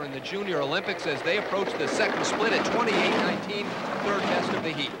boxer in the Junior Olympics as they approach the second split at 28-19, 3rd test of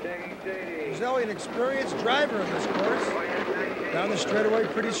the heat. Roselli, an experienced driver of this course. Down the straightaway,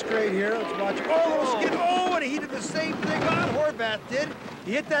 pretty straight here. Let's watch. Oh, little skid. Oh, and he did the same thing Ron Horvath did.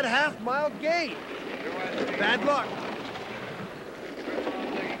 He hit that half-mile gate. Bad luck.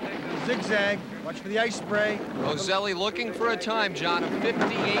 Zigzag. Watch for the ice spray. Roselli looking for a time, John, of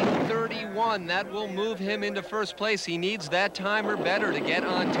 58:31. That will move him into 1st place. He needs that time or better to get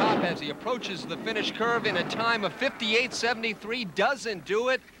on top as he approaches the finish curve in a time of 58:73. Doesn't do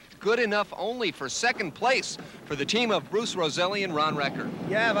it. Good enough only for 2nd place for the team of Bruce Roselli and Ron Recker.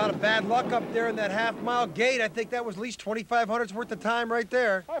 Yeah, about a bad luck up there in that half-mile gate. I think that was at least 2,500ths worth of time right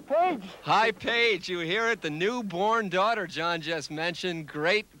there. Hi, Paige. Hi, Paige. You hear it? The newborn daughter John just mentioned.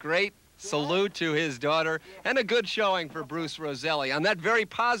 Great salute to his daughter and a good showing for Bruce Roselli. On that very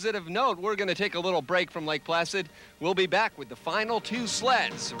positive note, we're going to take a little break from Lake Placid. We'll be back with the final 2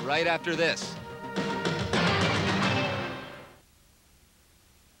 sleds right after this.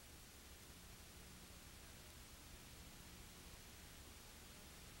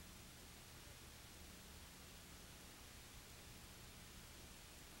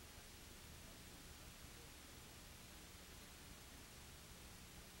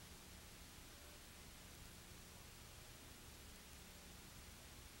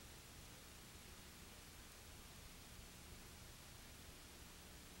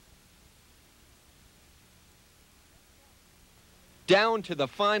 Down to the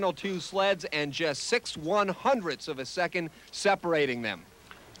final 2 sleds and just 6/100ths of a second separating them.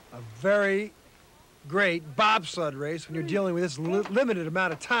 A very great bobsled race when you're dealing with this limited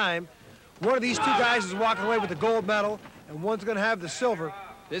amount of time. One of these 2 guys is walking away with the gold medal, and one's going to have the silver.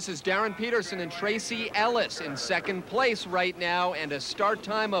 This is Darren Peterson and Tracy Ellis in 2nd place right now, and a start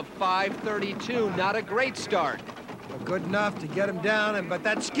time of 5:32. Not a great start. But good enough to get him down, but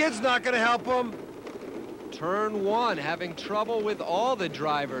that skid's not going to help him. Turn 1, having trouble with all the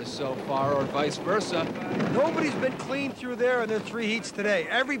drivers so far, or vice versa. Nobody's been clean through there in their 3 heats today.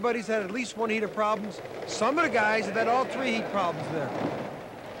 Everybody's had at least 1 heat of problems. Some of the guys have had all 3 heat problems there.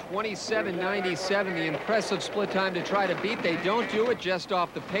 27:97, the impressive split time to try to beat. They don't do it, just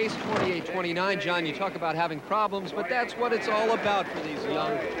off the pace. 28:29. John, you talk about having problems, but that's what it's all about for these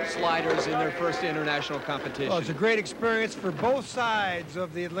young sliders in their first international competition. Well, it's a great experience for both sides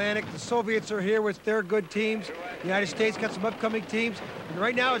of the Atlantic. The Soviets are here with their good teams. The United States got some upcoming teams. And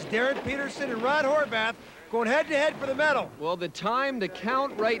right now it's Darren Peterson and Ron Horvath going head-to-head for the medal. Well, the time to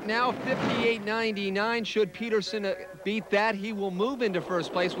count right now, 58:99. Should Peterson beat that, he will move into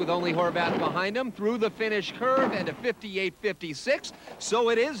 1st place with only Horvath behind him through the finish curve and a 58:56. So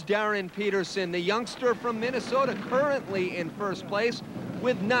it is Darren Peterson, the youngster from Minnesota, currently in 1st place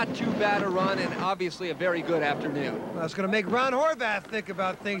with not too bad a run and obviously a very good afternoon. Well, it's going to make Ron Horvath think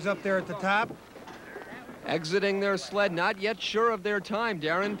about things up there at the top. Exiting their sled, not yet sure of their time,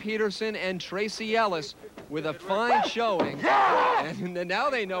 Darren Peterson and Tracy Ellis with a fine showing. And now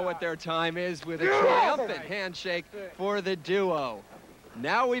they know what their time is with a triumphant handshake for the duo.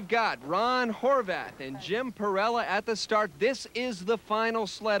 Now we've got Ron Horvath and Jim Perella at the start. This is the final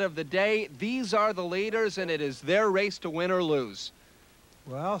sled of the day. These are the leaders, and it is their race to win or lose.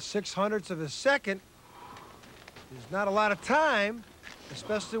 Well, 6/100ths of a second is not a lot of time,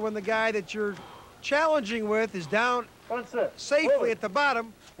 especially when the guy that you're challenging with is down safely at the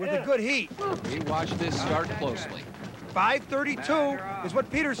bottom with a good heat. We watch this start closely. 5:32 is what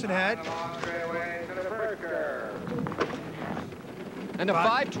Peterson had. And a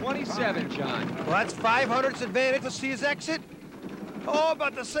 5:27, John. Well, that's 500's advantage. Let's see his exit. Oh,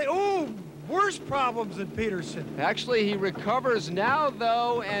 about to say, ooh, worse problems than Peterson. Actually, he recovers now,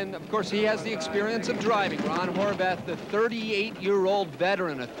 though, and of course he has the experience of driving. Ron Horvath, the 38-year-old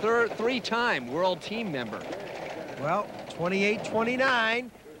veteran, a three-time world team member. Well,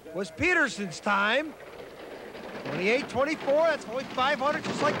 28:29 was Peterson's time. 28:24, that's only 500,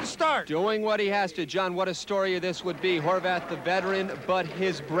 just like the start. Doing what he has to. John, what a story this would be. Horvath, the veteran, but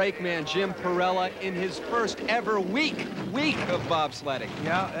his brakeman, Jim Perella, in his first ever week of bobsledding.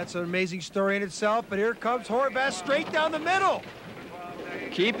 Yeah, that's an amazing story in itself, but here comes Horvath straight down the middle.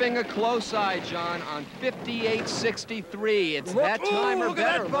 Keeping a close eye, John, on 58.63. It's that time or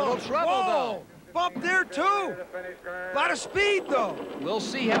better. Little trouble, though. Bump there, too. A lot of speed, though. We'll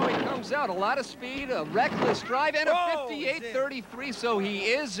see how he comes out. A lot of speed, a reckless drive, and a 58.33, so he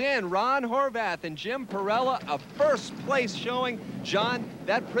is in. Ron Horvath and Jim Perella, a first-place showing. John,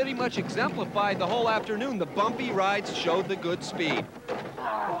 that pretty much exemplified the whole afternoon. The bumpy rides showed the good speed.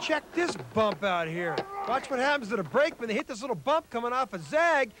 Check this bump out here. Watch what happens to the brake when they hit this little bump coming off a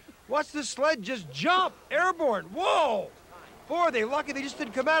zag. Watch this sled just jump, airborne. Whoa! Boy, they lucky they just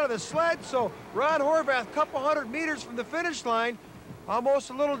didn't come out of the sled, so Ron Horvath, a couple 100 meters from the finish line, almost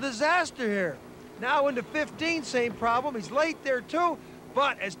a little disaster here. Now into 15, same problem. He's late there, too.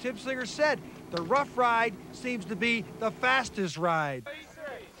 But, as Tim Slinger said, the rough ride seems to be the fastest ride.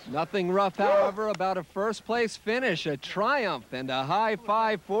 Nothing rough, however, about a first-place finish, a triumph, and a high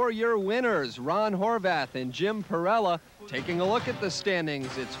five for your winners, Ron Horvath and Jim Perella. Taking a look at the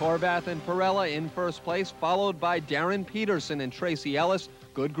standings, it's Horvath and Perella in first place, followed by Darren Peterson and Tracy Ellis.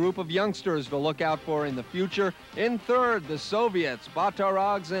 Good group of youngsters to look out for in the future. In third, the Soviets,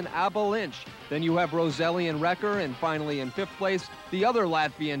 Batarogs and Abelinch. Then you have Roselli and Recker, and finally in fifth place, the other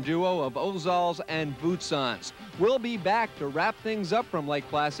Latvian duo of Ozals and Vutsans. We'll be back to wrap things up from Lake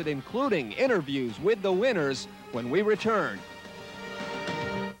Placid, including interviews with the winners, when we return.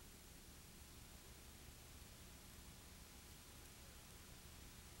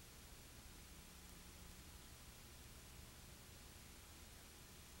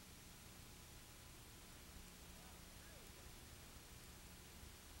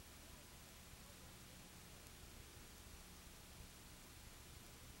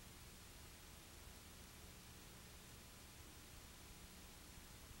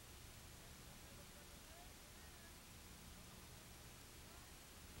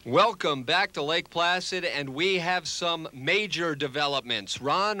 Welcome back to Lake Placid, and we have some major developments.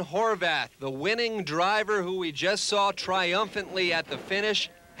 Ron Horvath, the winning driver who we just saw triumphantly at the finish,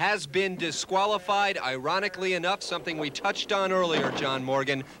 has been disqualified. Ironically enough, something we touched on earlier, John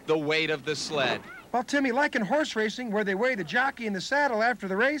Morgan, the weight of the sled. Well, Timmy, like in horse racing, where they weigh the jockey in the saddle after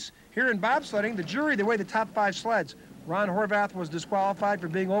the race, here in bobsledding, the jury, they weigh the top 5 sleds. Ron Horvath was disqualified for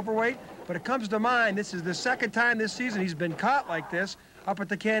being overweight, but it comes to mind, this is the second time this season he's been caught like this. Up at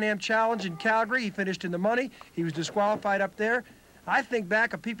the Can-Am Challenge in Calgary, he finished in the money. He was disqualified up there. I think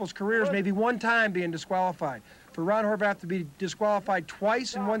back of people's careers, maybe one time being disqualified. For Ron Horvath to be disqualified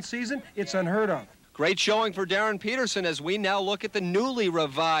twice in one season, it's unheard of. Great showing for Darren Peterson as we now look at the newly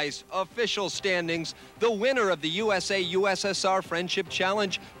revised official standings. The winner of the USA-USSR Friendship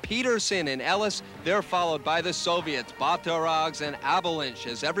Challenge, Peterson and Ellis. They're followed by the Soviets, Batarogs and Abelinch,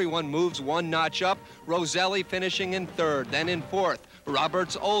 as everyone moves one notch up. Roselli finishing in third, then in fourth.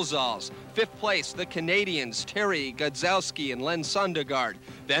 Roberts Olzals. Fifth place, the Canadians, Terry Godzowski and Len Sundergaard.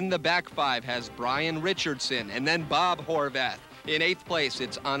 Then the back five has Brian Richardson and then Bob Horvath. In eighth place,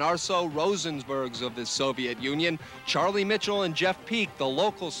 it's Anarso Rosensbergs of the Soviet Union. Charlie Mitchell and Jeff Peak, the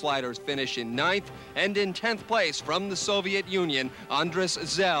local sliders, finish in ninth. And in 10th place, from the Soviet Union, Andres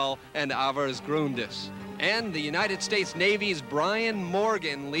Zell and Avars Grundis. And the United States Navy's Brian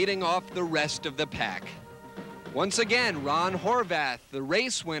Morgan leading off the rest of the pack. Once again, Ron Horvath, the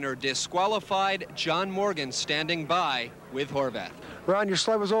race winner, disqualified. John Morgan standing by with Horvath. Ron, your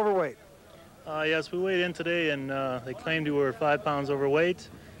sled was overweight. Yes, we weighed in today, and they claimed we were 5 pounds overweight.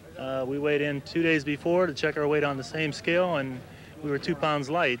 We weighed in 2 days before to check our weight on the same scale, and we were 2 pounds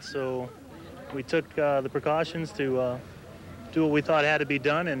light. So we took the precautions to do what we thought had to be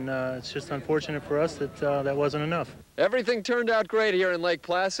done, and it's just unfortunate for us that that wasn't enough. Everything turned out great here in Lake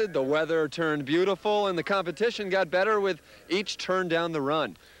Placid. The weather turned beautiful, and the competition got better with each turn down the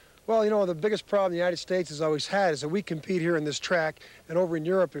run. Well, you know, the biggest problem the United States has always had is that we compete here in this track, and over in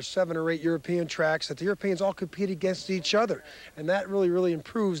Europe there's 7 or 8 European tracks that the Europeans all compete against each other. And that really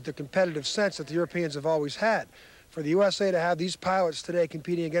improves the competitive sense that the Europeans have always had. For the USA to have these pilots today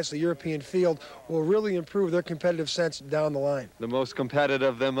competing against the European field will really improve their competitive sense down the line. The most competitive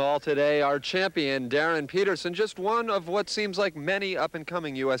of them all today, our champion, Darren Peterson, just one of what seems like many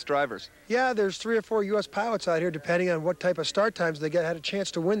up-and-coming U.S. drivers. Yeah, there's 3 or 4 U.S. pilots out here, depending on what type of start times they get, had a chance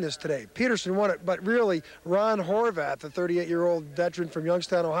to win this today. Peterson won it, but really, Ron Horvath, the 38-year-old veteran from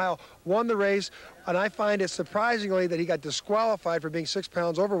Youngstown, Ohio, won the race. And I find it surprisingly that he got disqualified for being 6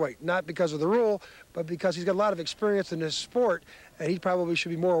 pounds overweight, not because of the rule, but because he's got a lot of experience in this sport, and he probably should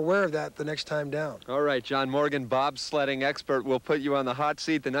be more aware of that the next time down. All right, John Morgan, bobsledding expert, will put you on the hot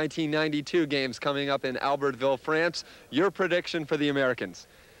seat. The 1992 games coming up in Albertville, France. Your prediction for the Americans?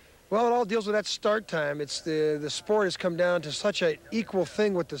 Well, it all deals with that start time. It's the sport has come down to such an equal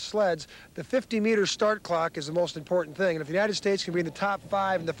thing with the sleds. The 50-meter start clock is the most important thing. And if the United States can be in the top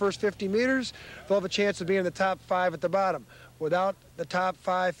 5 in the first 50 meters, they'll have a chance of being in the top 5 at the bottom. Without the top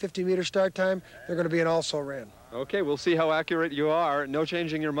 5 50-meter start time, they're going to be an also-ran. Okay, we'll see how accurate you are. No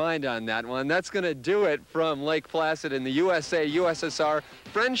changing your mind on that one. That's going to do it from Lake Placid in the USA-USSR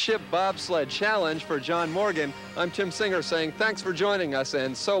Friendship Bobsled Challenge. For John Morgan, I'm Tim Singer saying thanks for joining us,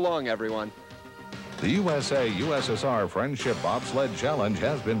 and so long, everyone. The USA-USSR Friendship Bobsled Challenge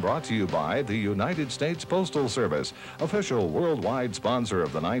has been brought to you by the United States Postal Service, official worldwide sponsor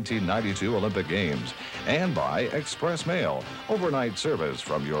of the 1992 Olympic Games, and by Express Mail, overnight service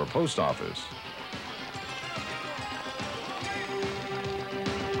from your post office.